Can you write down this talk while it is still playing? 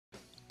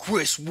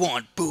Chris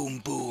want boom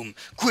boom.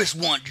 Chris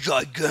want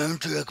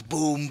gigantic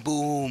boom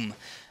boom.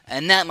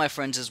 And that, my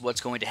friends, is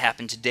what's going to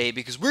happen today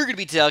because we're going to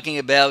be talking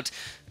about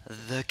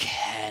the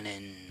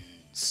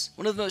cannons.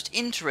 One of the most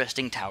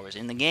interesting towers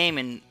in the game,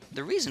 and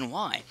the reason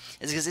why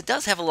is because it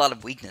does have a lot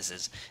of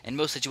weaknesses. In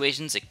most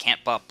situations, it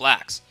can't pop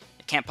blacks.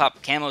 It can't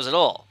pop camos at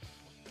all.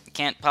 It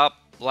can't pop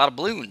a lot of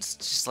balloons.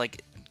 It's just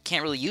like,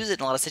 can't really use it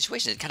in a lot of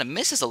situations. It kind of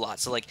misses a lot,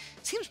 so like,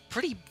 it seems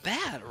pretty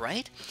bad,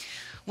 right?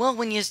 Well,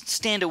 when you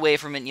stand away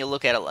from it and you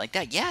look at it like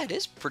that, yeah, it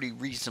is pretty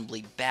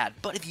reasonably bad.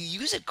 But if you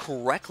use it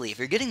correctly, if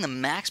you're getting the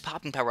max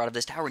popping power out of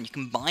this tower and you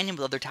combine him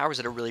with other towers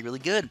that are really, really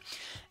good,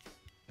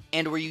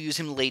 and where you use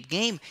him late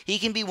game, he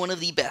can be one of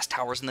the best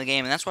towers in the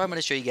game. And that's why I'm going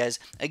to show you guys,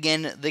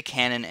 again, the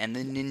cannon and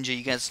the ninja.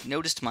 You guys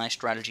noticed my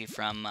strategy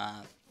from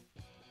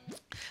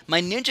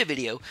my ninja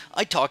video.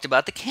 I talked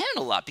about the cannon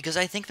a lot because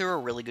I think they're a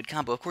really good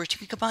combo. Of course, you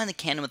can combine the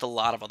cannon with a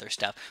lot of other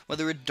stuff,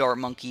 whether it's dart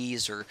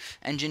monkeys or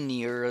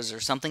engineers or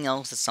something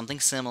else that's something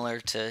similar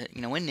to,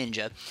 you know, a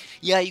ninja.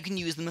 Yeah, you can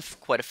use them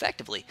quite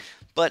effectively,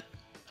 but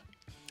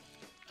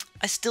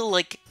I still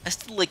like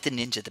the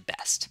ninja the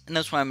best, and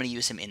that's why I'm going to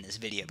use him in this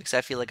video because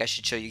I feel like I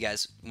should show you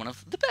guys one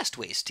of the best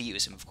ways to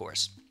use him, of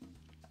course.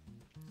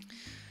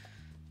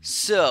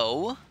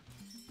 So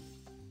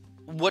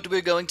what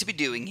we're going to be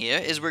doing here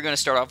is we're going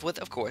to start off with,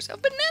 of course, a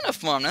banana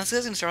farm. Now, this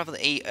guy's going to start off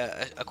with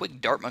a quick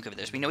dart monk over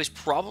there. So we know he's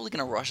probably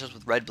going to rush us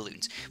with red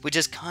balloons, which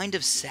is kind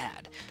of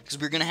sad, because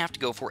we're going to have to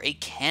go for a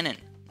cannon.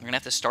 We're going to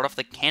have to start off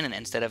the cannon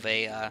instead of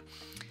a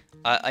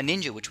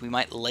ninja, which we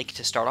might like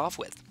to start off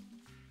with.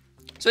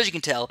 So as you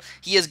can tell,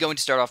 he is going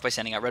to start off by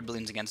sending out red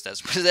balloons against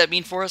us. What does that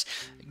mean for us?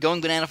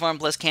 Going banana farm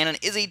plus cannon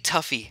is a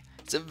toughie.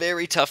 It's a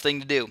very tough thing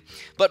to do,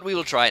 but we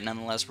will try it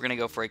nonetheless. We're going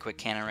to go for a quick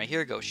cannon right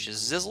here. Go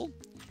shizzle.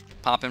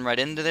 Pop him right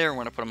into there. We're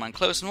going to put him on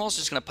close, and we're also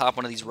just going to pop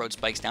one of these road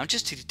spikes down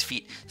just to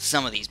defeat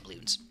some of these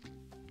balloons.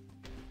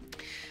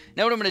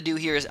 Now what I'm going to do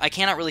here is I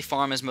cannot really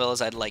farm as well as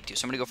I'd like to,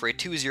 so I'm going to go for a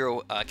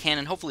 2-0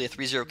 cannon, hopefully a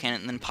 3-0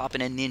 cannon, and then pop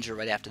in a ninja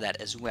right after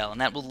that as well.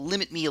 And that will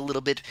limit me a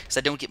little bit because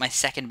I don't get my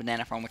second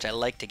banana farm, which I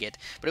like to get,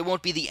 but it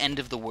won't be the end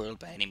of the world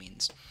by any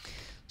means.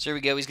 So here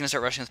we go. He's going to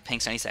start rushing with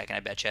pinks any second, I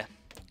betcha.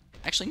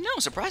 Actually, no,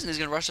 surprisingly, he's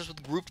going to rush us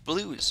with grouped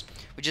blues,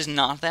 which is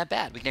not that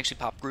bad. We can actually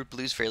pop grouped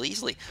blues fairly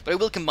easily, but I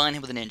will combine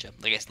him with a ninja,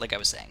 like I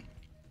was saying.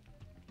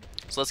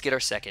 So let's get our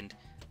second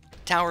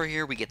tower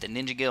here. We get the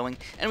ninja going,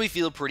 and we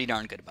feel pretty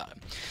darn good about him.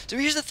 So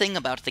here's the thing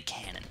about the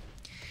cannon.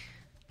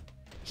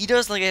 He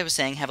does, like I was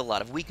saying, have a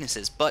lot of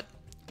weaknesses, but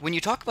when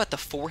you talk about the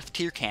 4th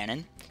tier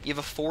cannon, you have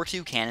a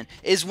 4-2 cannon,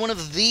 is one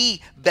of the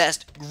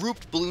best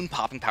grouped balloon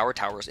popping power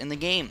towers in the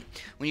game.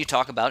 When you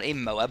talk about a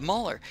Moab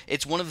Mauler,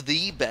 it's one of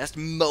the best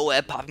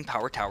Moab popping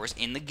power towers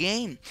in the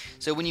game.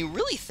 So when you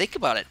really think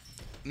about it,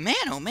 man,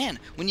 oh man,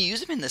 when you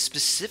use him in the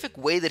specific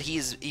way that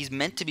he's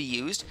meant to be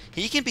used,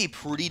 he can be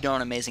pretty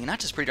darn amazing.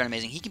 Not just pretty darn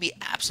amazing, he can be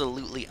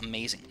absolutely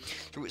amazing.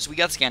 So we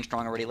got Scan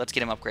Strong already. Let's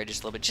get him upgraded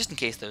just a little bit, just in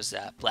case those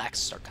blacks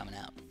start coming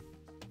out.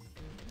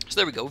 So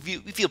there we go. We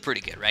feel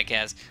pretty good, right,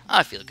 Kaz?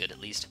 I feel good, at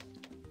least.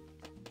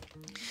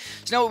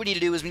 So now what we need to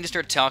do is we need to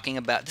start talking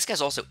about... This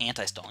guy's also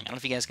anti-stalling. I don't know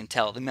if you guys can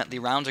tell. The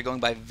rounds are going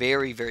by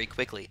very, very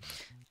quickly,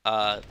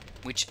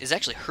 which is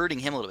actually hurting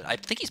him a little bit. I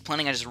think he's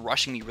planning on just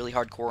rushing me really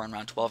hardcore on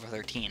round 12 or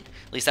 13.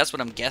 At least that's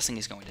what I'm guessing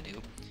he's going to do.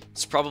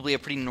 It's probably a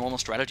pretty normal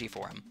strategy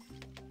for him.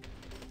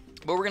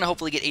 But we're going to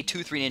hopefully get a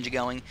 2-3 ninja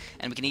going,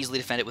 and we can easily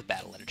defend it with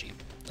battle energy.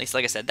 At least,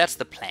 like I said, that's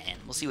the plan.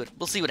 We'll see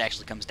what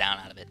actually comes down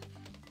out of it.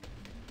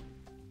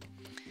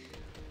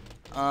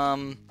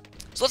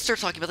 So let's start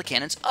talking about the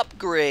cannon's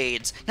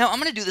upgrades. Now, I'm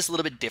going to do this a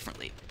little bit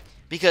differently,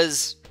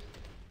 because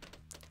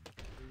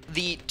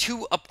the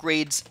two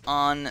upgrades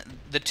on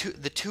the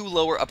two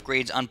lower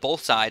upgrades on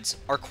both sides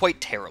are quite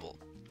terrible.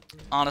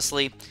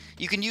 Honestly,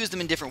 you can use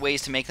them in different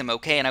ways to make them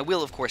okay, and I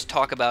will, of course,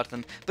 talk about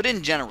them, but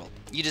in general,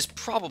 you just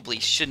probably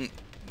shouldn't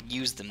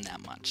use them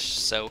that much.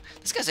 So,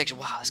 this guy's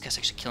actually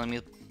killing me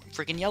with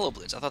freaking yellow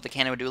balloons. I thought the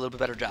cannon would do a little bit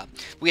better job.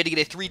 We had to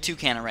get a 3-2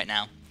 cannon right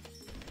now.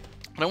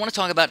 But I want to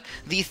talk about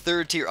the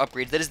 3rd tier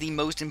upgrade. That is the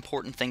most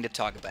important thing to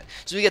talk about.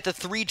 So we got the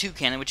 3-2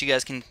 cannon, which you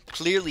guys can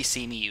clearly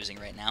see me using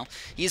right now.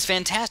 He is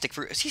fantastic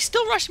for... He's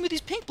still rushing with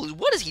these pink blues.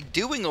 What is he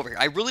doing over here?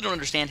 I really don't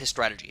understand his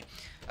strategy.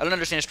 I don't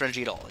understand his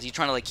strategy at all. Is he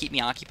trying to like keep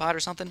me occupied or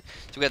something?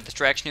 So we got the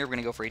distraction here. We're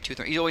going to go for a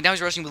 2-3. Oh, now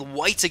he's rushing with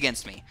whites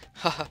against me.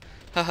 Haha.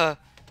 Haha.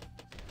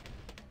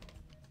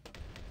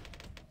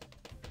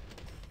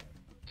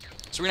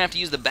 So we're going to have to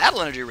use the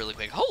battle energy really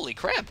quick. Holy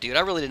crap, dude. I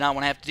really did not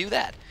want to have to do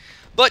that.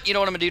 But you know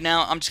what I'm going to do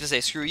now? I'm just going to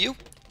say, screw you.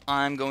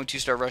 I'm going to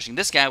start rushing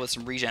this guy with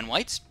some regen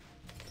whites.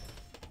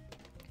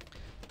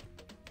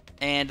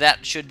 And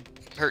that should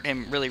hurt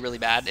him really, really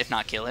bad, if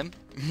not kill him.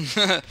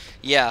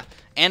 Yeah,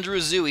 Andrew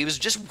Zoo, he was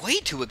just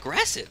way too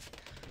aggressive.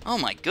 Oh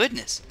my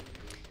goodness.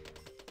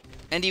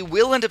 And he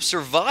will end up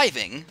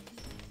surviving,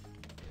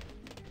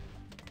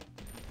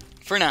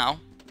 for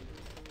now,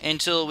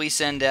 until we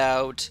send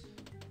out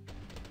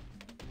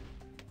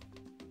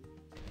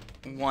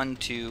 1,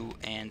 2,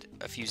 and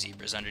a few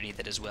zebras underneath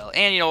it as well.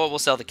 And you know what? We'll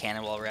sell the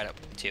cannon while we're at it,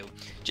 too.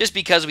 Just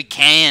because we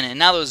can, and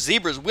now those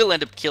zebras will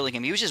end up killing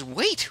him. He was just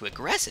way too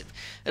aggressive.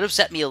 It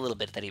upset me a little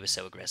bit that he was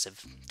so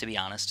aggressive, to be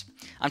honest.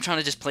 I'm trying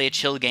to just play a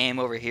chill game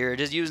over here,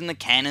 just using the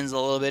cannons a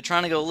little bit,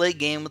 trying to go late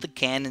game with the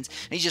cannons,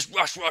 and he's just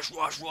rush, rush,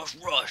 rush, rush,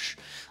 rush.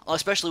 Well,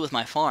 especially with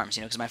my farms,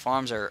 you know, because my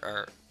farms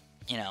are,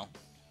 you know,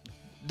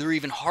 they're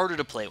even harder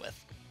to play with.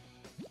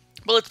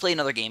 But let's play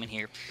another game in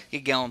here,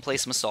 get going, play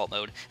some assault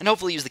mode, and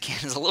hopefully use the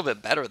cannons a little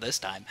bit better this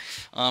time.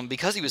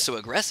 Because he was so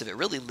aggressive, it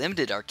really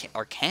limited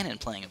our cannon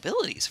playing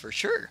abilities, for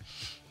sure.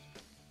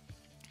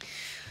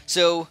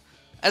 So,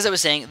 as I was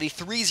saying, the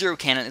 3-0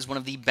 cannon is one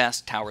of the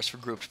best towers for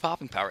grouped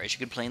popping power. As you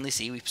can plainly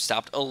see, we've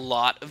stopped a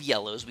lot of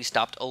yellows, we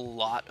stopped a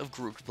lot of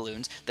grouped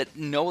balloons, that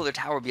no other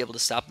tower would be able to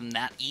stop them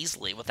that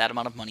easily with that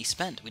amount of money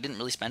spent. We didn't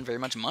really spend very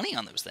much money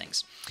on those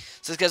things.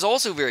 So this guy's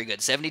also very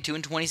good, 72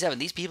 and 27.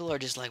 These people are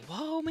just like,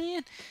 whoa,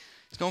 man.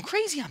 It's going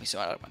crazy on me, so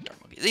I don't want Dart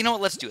Monkey. You know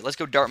what, let's do it. Let's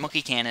go Dart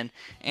Monkey Cannon,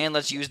 and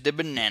let's use the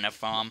Banana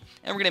Farm.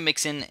 And we're going to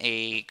mix in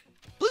a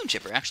Balloon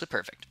Chipper. Actually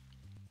perfect.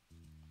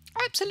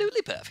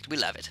 Absolutely perfect. We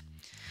love it.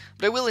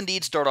 But I will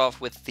indeed start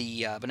off with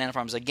the Banana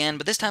Farms again,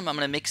 but this time I'm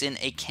going to mix in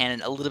a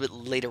cannon a little bit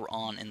later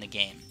on in the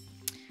game.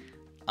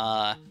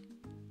 I'm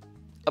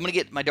going to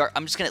get my Dart...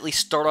 I'm just going to at least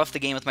start off the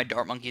game with my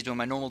Dart Monkeys, doing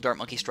my normal Dart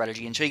Monkey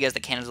strategy, and show you guys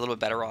the cannon's a little bit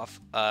better off,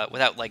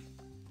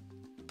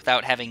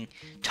 without having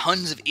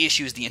tons of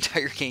issues the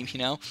entire game, you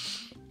know?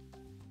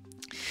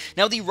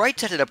 Now, the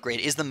right-sided upgrade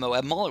is the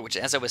Moab Mauler, which,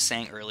 as I was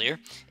saying earlier,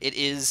 it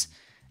is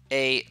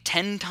a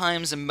 10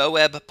 times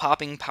Moab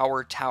popping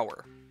power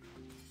tower.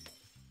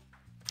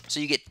 So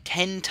you get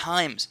 10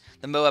 times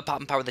the Moab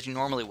popping power that you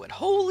normally would.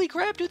 Holy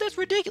crap, dude, that's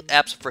ridiculous.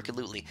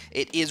 Absolutely.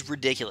 It is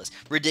ridiculous.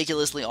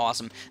 Ridiculously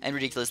awesome and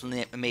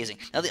ridiculously amazing.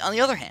 Now, on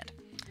the other hand,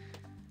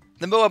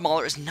 the Moab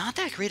Mauler is not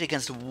that great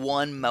against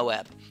one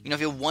Moab. You know,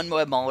 if you have one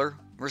Moab Mauler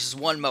versus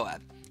one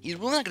Moab, he's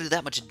really not going to do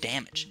that much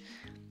damage.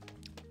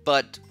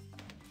 But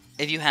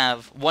if you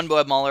have one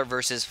Moab Mauler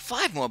versus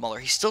 5 Moab Mauler,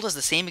 he still does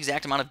the same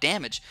exact amount of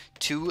damage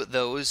to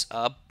those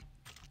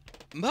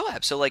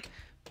Moab. So, like,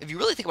 if you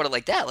really think about it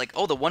like that, like,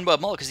 oh, the one Moab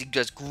Mauler, because he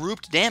does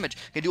grouped damage,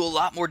 can do a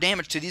lot more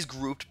damage to these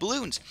grouped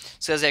balloons.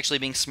 So that's actually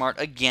being smart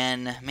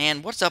again.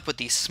 Man, what's up with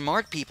these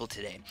smart people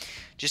today?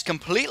 Just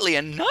completely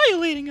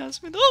annihilating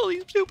us with all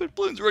these stupid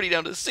balloons, already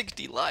down to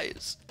 60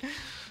 lives.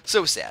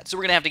 So sad. So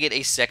we're going to have to get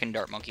a second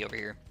Dart Monkey over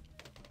here.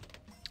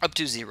 Up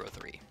to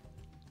 0-3.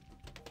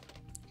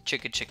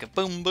 Chicka chicka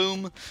boom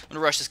boom. I'm going to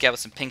rush this guy with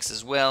some pinks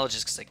as well,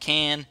 just because I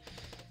can.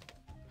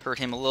 Hurt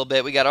him a little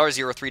bit. We got our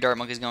 0-3 Dart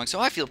Monkeys going, so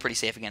I feel pretty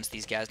safe against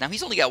these guys. Now,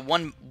 he's only got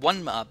one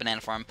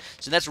Banana Farm,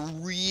 so that's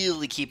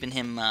really keeping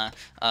him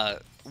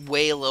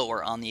way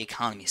lower on the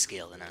economy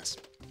scale than us.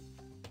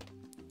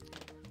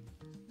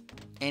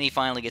 And he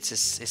finally gets his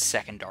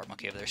second Dart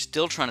Monkey over there.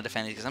 Still trying to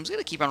defend these, because I'm just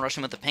going to keep on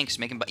rushing with the pinks.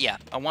 But yeah,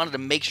 I wanted to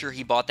make sure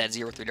he bought that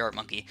 0-3 Dart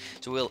Monkey.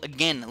 So we'll,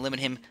 again, limit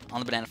him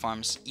on the Banana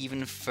Farms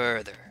even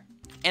further.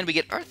 And we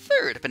get our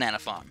third Banana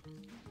Farm.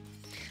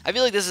 I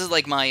feel like this is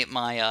like my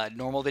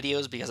normal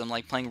videos, because I'm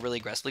like playing really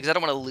aggressively, because I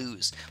don't want to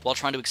lose while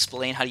trying to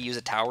explain how to use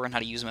a tower and how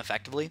to use them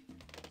effectively.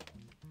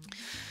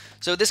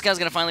 So this guy's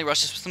going to finally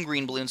rush us with some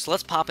green balloons, so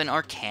let's pop in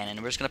our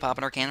cannon. We're just going to pop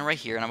in our cannon right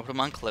here, and I'm going to put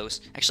him on close.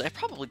 Actually, I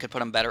probably could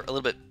put him better, a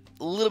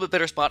little bit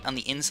better spot on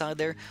the inside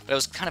there, but I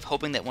was kind of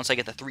hoping that once I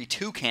get the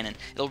 3-2 cannon,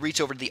 it'll reach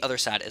over to the other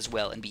side as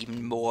well and be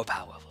even more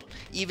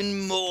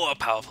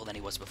powerful than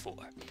he was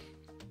before.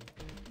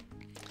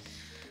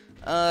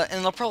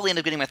 And I'll probably end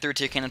up getting my third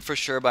tier cannon for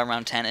sure by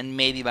round 10, and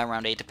maybe by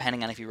round 8,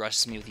 depending on if he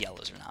rushes me with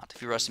yellows or not.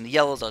 If he rushes me with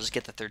yellows, I'll just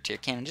get the third tier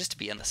cannon just to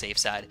be on the safe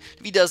side.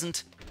 If he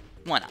doesn't,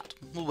 why not?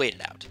 We'll wait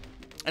it out.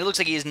 And it looks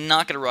like he's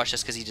not going to rush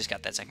us because he just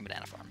got that second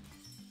Banana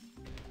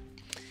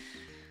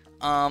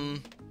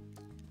Farm.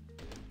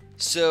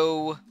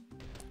 So...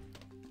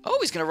 oh,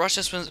 he's going to rush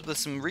us with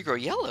some regrow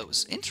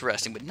yellows.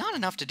 Interesting, but not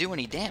enough to do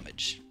any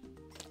damage.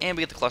 And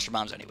we get the cluster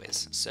bombs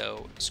anyways,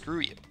 so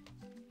screw you.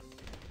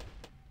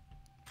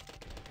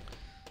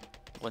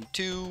 1,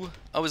 2.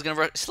 Oh, he's going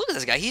to rush. Look at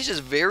this guy. He's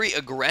just very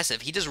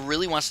aggressive. He just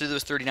really wants to do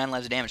those 39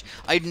 lives of damage.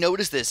 I've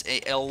noticed this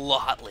a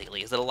lot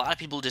lately, is that a lot of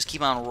people just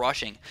keep on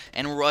rushing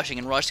and rushing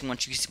and rushing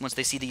once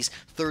they see these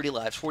 30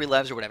 lives, 40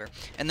 lives or whatever.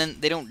 And then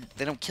they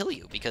don't kill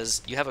you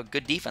because you have a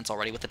good defense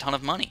already with a ton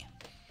of money.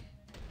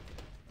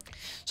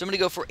 So I'm going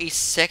to go for a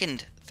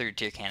second third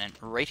tier cannon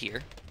right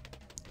here.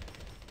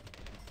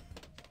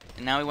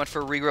 And now we went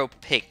for regrow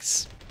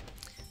pigs.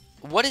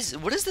 What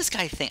does this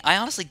guy think? I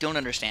honestly don't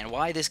understand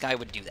why this guy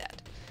would do that.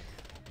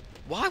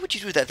 Why would you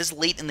do that this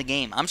late in the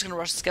game? I'm just going to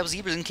rush the Scout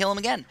Zebras and kill him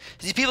again.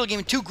 These people are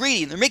getting too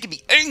greedy, and they're making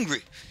me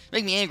angry.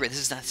 Making me angry.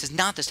 This is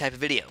not this type of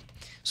video. I'm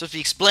supposed to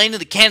be explaining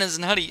the cannons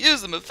and how to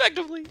use them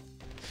effectively.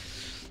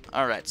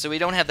 Alright, so we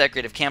don't have that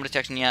great of cam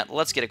detection yet.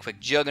 Let's get a quick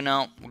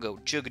Juggernaut. We'll go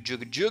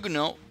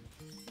Juggernaut.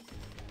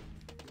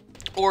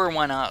 Or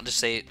why not just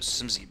say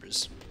some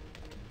Zebras.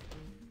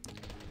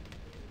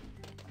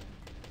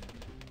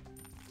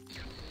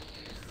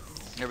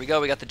 There we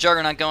go. We got the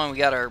Juggernaut going. We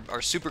got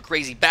our super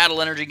crazy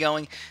battle energy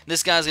going.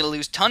 This guy's going to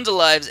lose tons of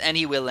lives, and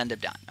he will end up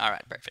dying. All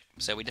right, perfect.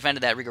 So we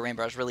defended that Rico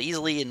Rainbow really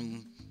easily,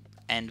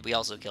 and we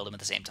also killed him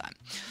at the same time.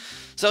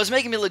 So it's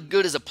making me look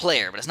good as a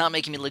player, but it's not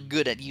making me look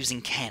good at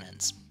using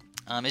cannons.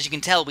 As you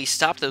can tell, we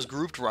stopped those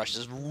grouped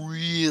rushes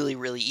really,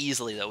 really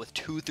easily, though, with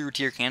 2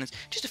 third-tier cannons,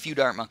 just a few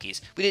dart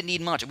monkeys. We didn't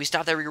need much. We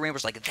stopped that Rico Rainbow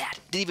like that.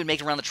 Didn't even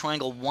make it around the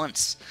triangle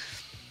once,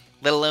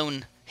 let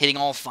alone hitting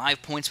all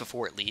 5 points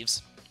before it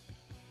leaves.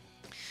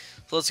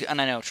 So let's,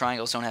 and I know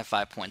triangles don't have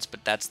 5 points,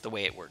 but that's the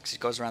way it works. It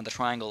goes around the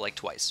triangle like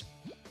twice.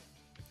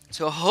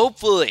 So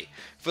hopefully,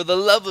 for the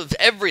love of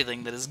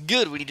everything that is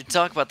good, we need to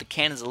talk about the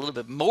cannons a little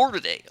bit more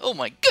today. Oh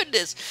my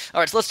goodness!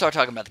 Alright, so let's start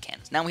talking about the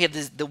cannons. Now we have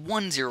the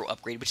 1-0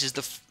 upgrade, which is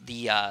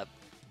the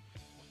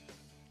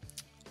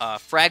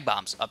frag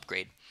bombs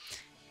upgrade.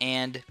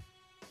 And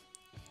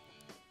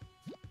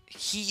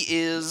he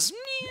is...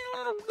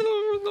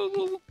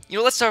 You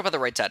know, let's talk about the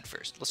right side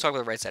first. Let's talk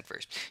about the right side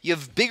first. You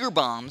have bigger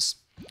bombs,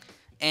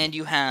 and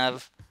you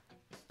have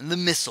the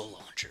missile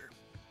launcher.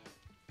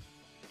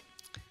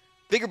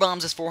 Bigger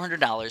bombs is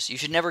 $400. You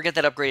should never get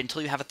that upgrade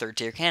until you have a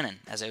third-tier cannon,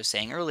 as I was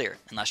saying earlier,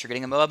 unless you're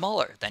getting a Moab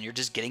Mauler. Then you're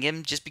just getting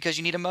him just because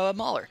you need a Moab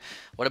Mauler.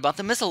 What about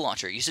the missile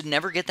launcher? You should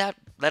never get that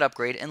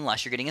upgrade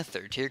unless you're getting a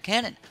third-tier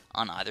cannon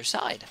on either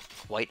side,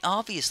 quite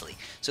obviously.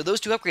 So those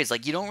two upgrades,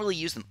 like, you don't really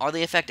use them. Are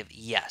they effective?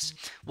 Yes.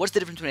 What's the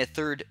difference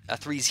between a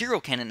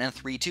 3-0 cannon and a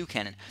 3-2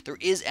 cannon? There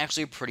is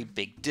actually a pretty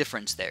big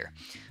difference there.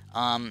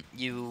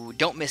 You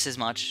don't miss as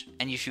much,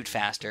 and you shoot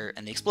faster,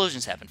 and the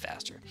explosions happen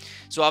faster.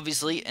 So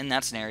obviously, in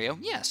that scenario,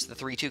 yes, the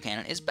 3-2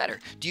 cannon is better.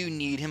 Do you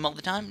need him all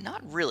the time?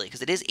 Not really,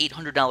 because it is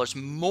 $800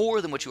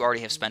 more than what you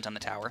already have spent on the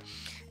tower,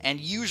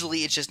 and usually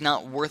it's just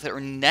not worth it or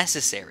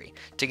necessary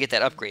to get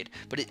that upgrade.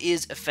 But it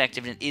is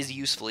effective, and it is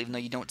useful, even though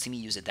you don't see me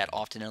use it that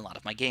often in a lot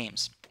of my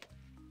games.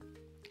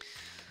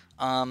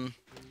 I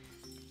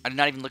did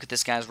not even look at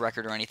this guy's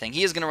record or anything.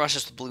 He is going to rush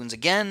us with balloons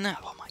again.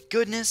 Oh my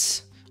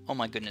goodness. Oh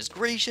my goodness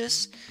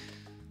gracious.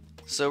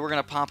 So we're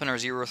going to pop in our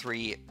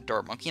 0-3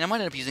 Dart Monkey, and I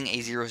might end up using a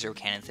 0-0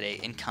 cannon today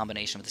in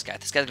combination with this guy.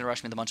 If this guy's going to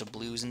rush me with a bunch of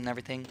blues and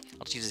everything,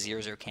 I'll just use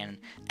a 0-0 cannon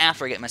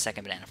after I get my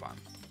second banana farm.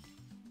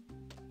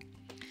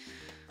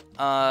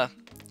 And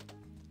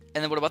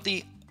then what about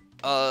the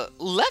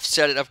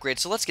left-sided upgrade?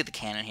 So let's get the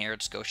cannon here.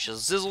 Let's go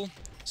shizzle.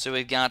 So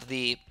we've got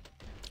the...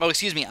 Oh,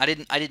 excuse me, I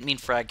didn't mean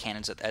frag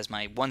cannons as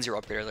my 1-0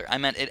 upgrade earlier. I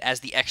meant it as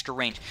the extra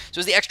range. So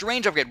it's the extra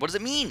range upgrade. What does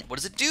it mean? What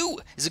does it do?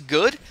 Is it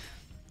good?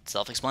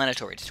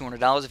 Self-explanatory. It's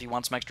 $200 if you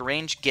want some extra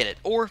range, get it.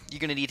 Or you're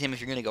going to need him if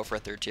you're going to go for a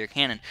third-tier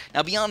cannon.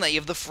 Now, beyond that, you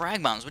have the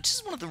frag bombs, which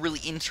is one of the really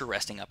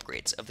interesting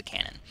upgrades of the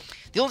cannon.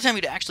 The only time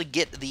you'd actually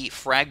get the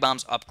frag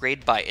bombs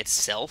upgrade by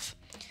itself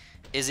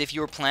is if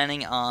you're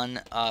planning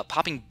on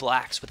popping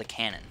blacks with a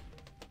cannon.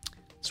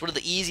 It's one of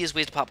the easiest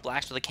ways to pop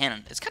blacks with a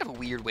cannon. It's kind of a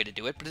weird way to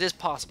do it, but it is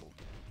possible.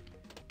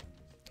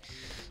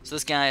 So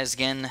this guy is,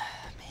 again,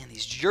 man,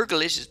 these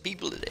jerkalicious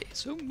people today,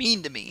 so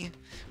mean to me.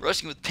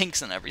 Rushing with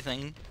pinks and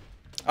everything.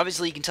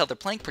 Obviously, you can tell they're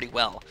playing pretty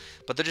well,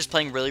 but they're just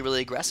playing really,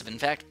 really aggressive. In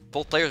fact,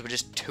 both players were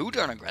just too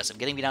darn aggressive.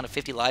 Getting me down to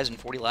 50 lives and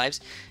 40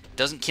 lives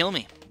doesn't kill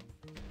me.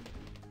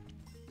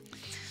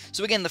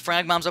 So again, the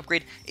frag bombs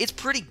upgrade, it's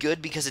pretty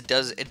good because it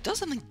does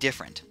something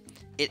different.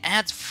 It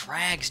adds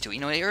frags to it.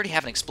 You know, they already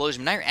have an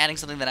explosion, but now you're adding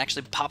something that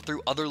actually pops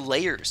through other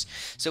layers.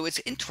 So it's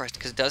interesting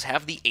because it does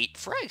have the 8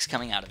 frags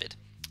coming out of it.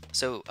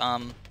 So,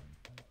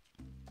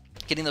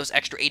 getting those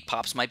extra 8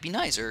 pops might be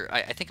nice, or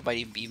I think it might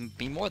even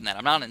be more than that.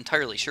 I'm not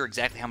entirely sure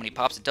exactly how many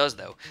pops it does,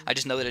 though. I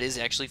just know that it is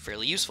actually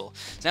fairly useful.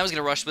 So now he's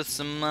going to rush with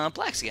some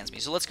blacks against me.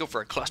 So let's go for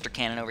a cluster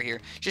cannon over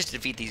here, just to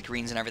defeat these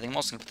greens and everything. I'm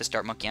also going to put this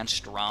Dart Monkey on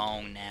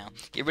strong now.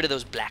 Get rid of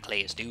those black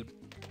layers, dude.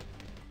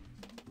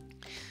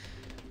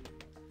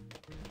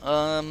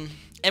 And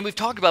we've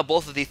talked about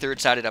both of the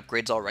third-sided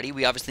upgrades already.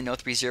 We obviously know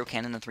 3-0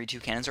 cannon and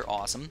 3-2 cannons are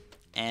awesome.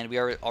 And we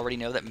already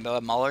know that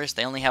Moab Maulers,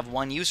 they only have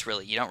one use,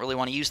 really. You don't really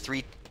want to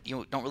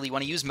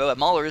use Moab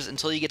Maulers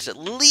until you get to at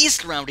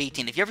least round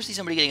 18. If you ever see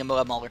somebody getting a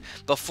Moab Mauler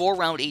before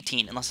round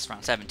 18, unless it's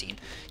round 17,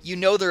 you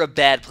know they're a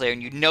bad player,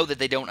 and you know that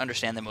they don't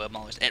understand the Moab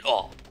Maulers at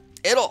all.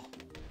 At all.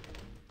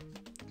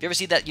 If you ever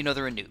see that, you know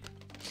they're a noob.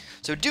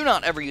 So do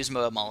not ever use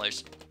Moab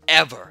Maulers,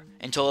 ever,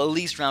 until at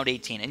least round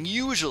 18. And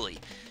usually,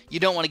 you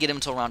don't want to get them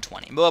until round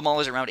 20. Moab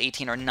Maulers at round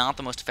 18 are not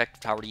the most effective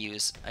tower to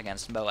use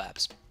against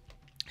Moabs.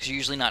 Because you're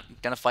usually not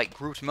going to fight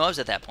grouped Moabs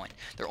at that point.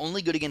 They're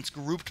only good against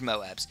grouped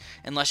Moabs,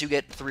 unless you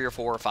get 3 or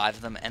 4 or 5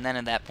 of them, and then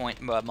at that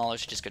point, Moab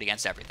Maulers are just good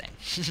against everything.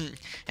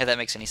 If that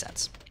makes any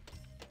sense.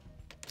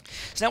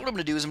 So now what I'm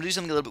going to do is I'm going to do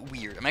something a little bit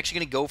weird. I'm actually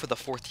going to go for the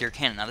 4th tier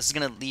cannon. Now this is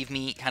going to leave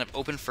me kind of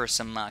open for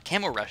some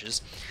camo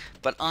rushes,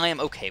 but I am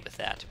okay with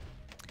that.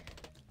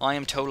 I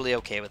am totally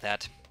okay with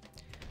that.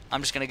 I'm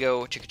just going to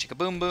go chicka chicka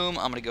boom boom.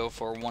 I'm going to go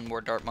for one more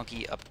Dart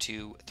Monkey up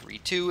to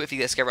 3-2. If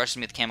this guy rushes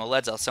me with camo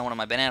leads, I'll sell one of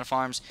my banana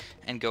farms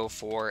and go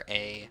for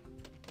a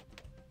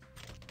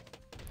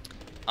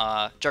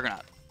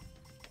Juggernaut.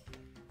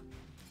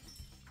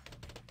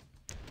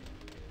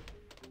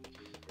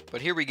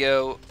 But here we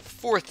go.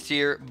 4th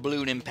tier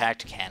balloon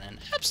impact cannon.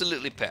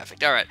 Absolutely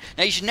perfect. Alright,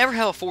 now you should never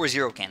have a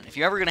 4-0 cannon. If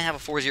you're ever going to have a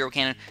 4-0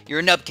 cannon, you're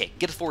a nubcake.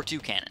 Get a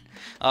 4-2 cannon.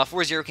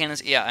 4-0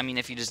 cannons, yeah, I mean,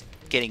 if you're just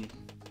getting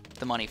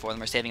the money for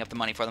them or saving up the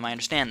money for them, I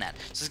understand that.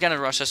 So he's going to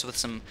rush us with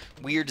some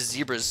weird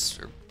zebras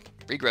or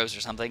regrows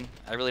or something.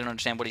 I really don't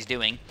understand what he's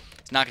doing.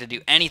 It's not going to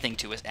do anything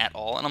to us at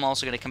all, and I'm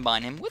also going to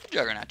combine him with a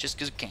Juggernaut just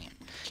because I can.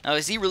 Now,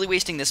 is he really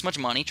wasting this much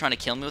money trying to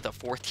kill me with a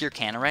 4th tier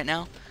cannon right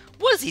now?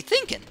 What is he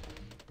thinking?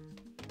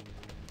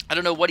 I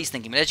don't know what he's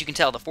thinking, but as you can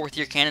tell, the 4th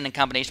tier cannon in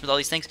combination with all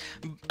these things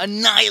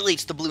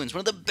annihilates the balloons. One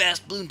of the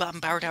best balloon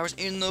popping power towers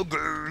in the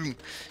game.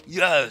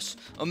 Yes,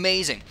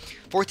 amazing.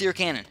 4th tier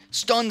cannon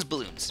stuns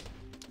balloons,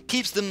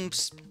 keeps them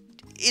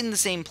in the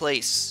same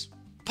place,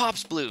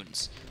 pops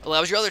balloons,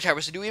 allows your other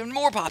towers to do even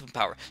more popping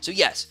power. So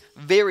yes,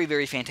 very,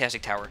 very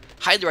fantastic tower.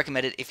 Highly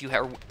recommend it if you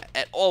are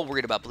at all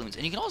worried about balloons.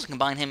 And you can also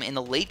combine him in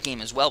the late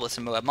game as well with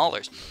some Moab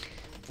Maulers.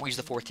 We'll use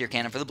the 4th tier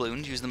cannon for the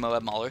balloons, use the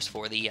Moab Maulers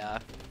for the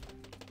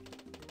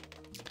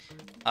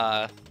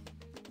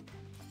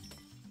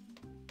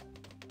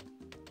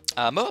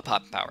Moab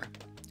popping power.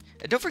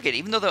 And don't forget,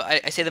 even though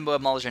I say the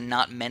Moab Maulers are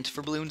not meant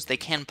for balloons, they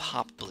can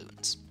pop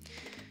balloons.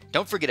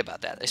 Don't forget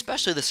about that,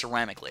 especially the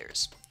ceramic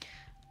layers.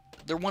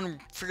 They're one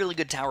fairly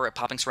good tower at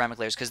popping ceramic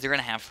layers because they're going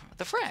to have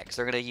the frags.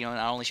 They're going to,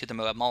 not only shoot the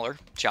Moab Mauler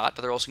shot,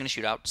 but they're also going to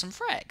shoot out some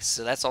frags.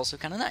 So that's also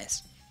kind of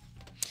nice.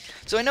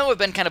 So I know I've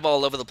been kind of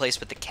all over the place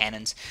with the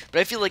cannons,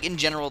 but I feel like in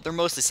general they're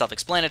mostly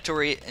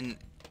self-explanatory. And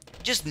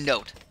just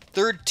note,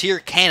 3rd tier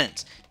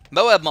cannons,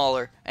 Moab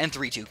Mauler, and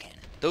 3-2 cannon.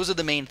 Those are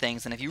the main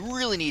things, and if you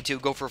really need to,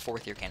 go for a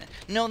 4th tier cannon.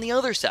 Now on the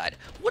other side,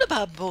 what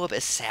about Moab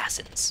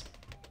Assassins?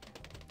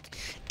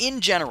 In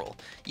general,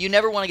 you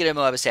never want to get a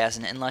Moab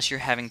Assassin unless you're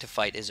having to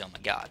fight as Oh My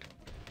God.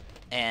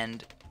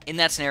 And in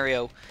that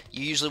scenario,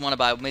 you usually want to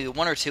buy maybe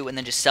 1 or 2 and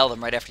then just sell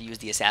them right after you use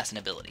the Assassin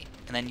ability.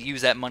 And then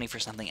use that money for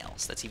something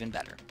else. That's even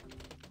better.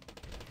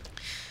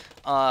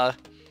 But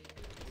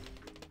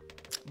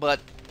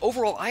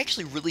overall, I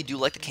actually really do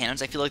like the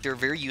cannons. I feel like they're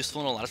very useful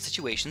in a lot of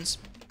situations.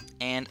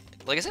 And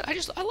like I said,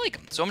 I like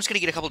them. So I'm just going to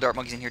get a couple Dart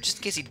Monkeys in here just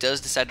in case he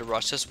does decide to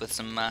rush us with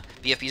some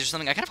BFBs or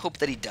something. I kind of hope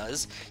that he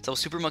does. So I'll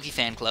Super Monkey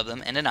Fan Club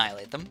them and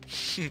annihilate them.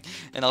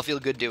 And I'll feel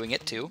good doing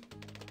it too.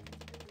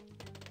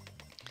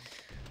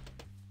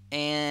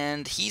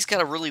 And he's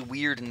got a really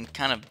weird and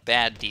kind of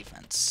bad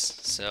defense.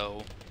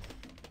 So,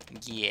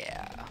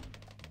 yeah.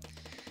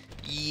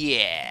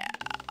 Yeah.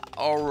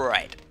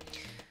 Alright.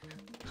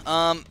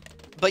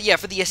 But yeah,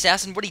 for the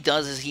Assassin, what he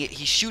does is he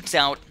shoots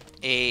out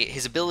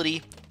his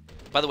ability.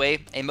 By the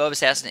way, a Moab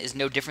Assassin is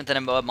no different than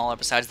a Moab Mauler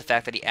besides the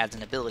fact that he adds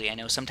an ability. I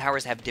know some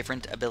towers have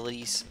different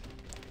abilities,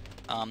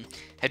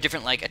 have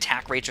different like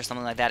attack rates or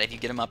something like that if you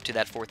get him up to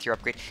that 4th tier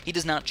upgrade. He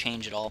does not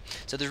change at all,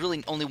 so there's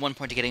really only one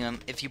point to getting him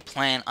if you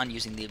plan on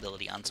using the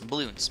ability on some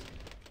balloons.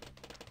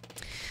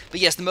 But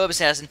yes, the Moab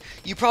Assassin,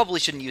 you probably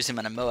shouldn't use him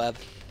on a Moab.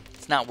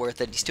 It's not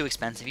worth it. He's too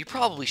expensive. You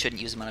probably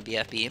shouldn't use him on a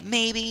BFB.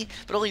 Maybe,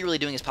 but all you're really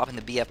doing is popping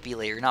the BFB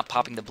layer. You're not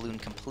popping the balloon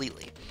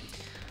completely.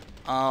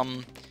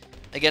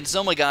 Against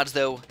Zoma Gods,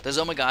 though, the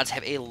Zoma Gods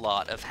have a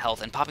lot of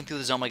health, and popping through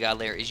the Zoma God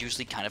layer is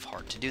usually kind of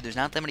hard to do. There's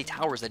not that many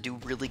towers that do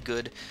really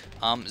good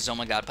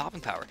Zoma God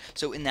popping power.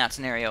 So in that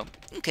scenario,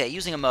 okay,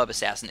 using a Moab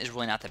Assassin is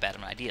really not that bad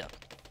of an idea.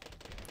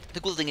 The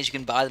cool thing is you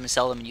can buy them and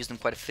sell them and use them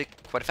quite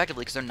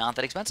effectively because they're not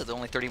that expensive. They're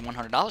only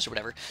 $3,100 or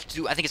whatever to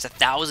do, I think it's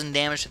 1,000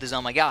 damage to the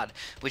Zoma God,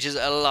 which is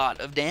a lot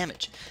of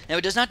damage. Now,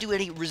 it does not do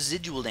any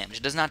residual damage.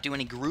 It does not do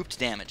any grouped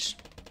damage,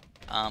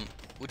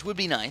 which would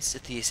be nice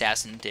if the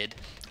Assassin did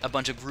a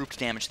bunch of grouped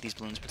damage to these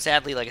balloons, but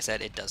sadly, like I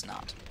said, it does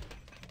not.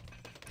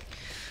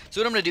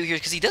 So what I'm going to do here,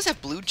 because he does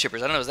have balloon chippers,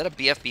 I don't know, is that a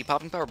BFB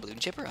popping power balloon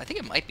chipper? I think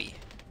it might be,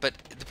 but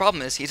the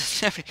problem is he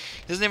doesn't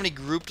have any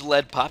grouped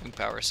lead popping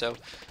power, so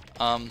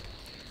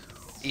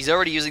he's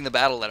already using the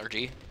battle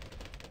energy,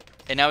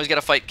 and now he's got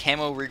to fight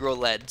camo regrow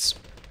leads.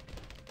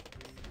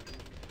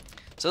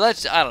 So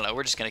that's, I don't know,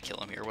 we're just going to kill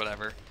him here,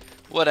 whatever.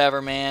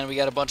 Whatever, man, we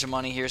got a bunch of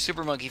money here,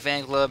 Super Monkey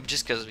Fan Club,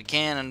 just because we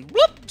can, and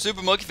whoop,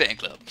 Super Monkey Fan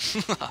Club.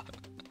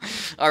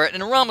 Alright,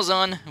 and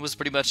Ramazan was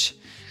pretty much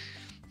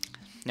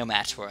no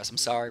match for us. I'm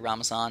sorry,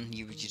 Ramazan.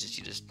 You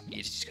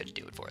just got to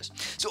do it for us.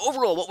 So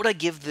overall, what would I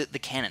give the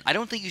cannon? I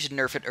don't think you should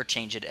nerf it or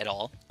change it at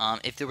all.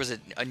 If there was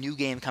a new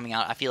game coming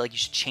out, I feel like you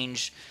should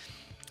change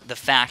the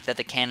fact that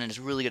the cannon is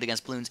really good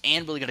against balloons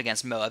and really good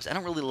against Moabs. I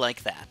don't really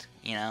like that,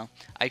 you know?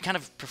 I kind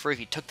of prefer if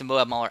you took the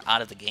Moab Mauler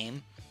out of the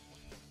game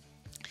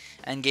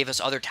and gave us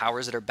other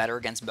towers that are better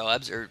against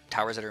Moabs, or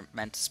towers that are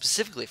meant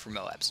specifically for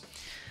Moabs.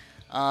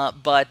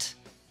 But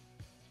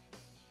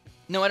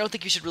no, I don't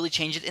think you should really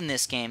change it in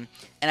this game,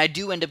 and I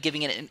do end up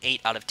giving it an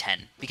 8 out of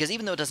 10, because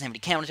even though it doesn't have any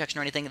camo detection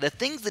or anything, the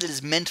things that it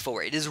is meant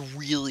for, it is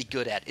really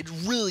good at. It's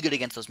really good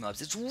against those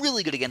mobs. It's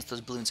really good against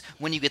those balloons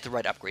when you get the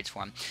right upgrades for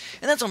them.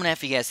 And that's all I'm going to have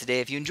for you guys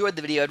today. If you enjoyed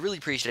the video, I'd really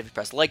appreciate it if you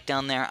press like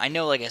down there. I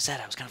know, like I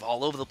said, I was kind of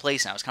all over the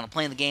place, and I was kind of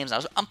playing the games.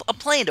 I'm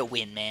playing to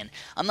win, man.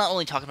 I'm not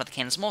only talking about the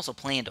cannons, I'm also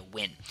playing to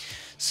win.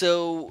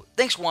 So,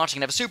 thanks for watching,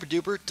 and have a super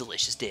duper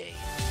delicious day.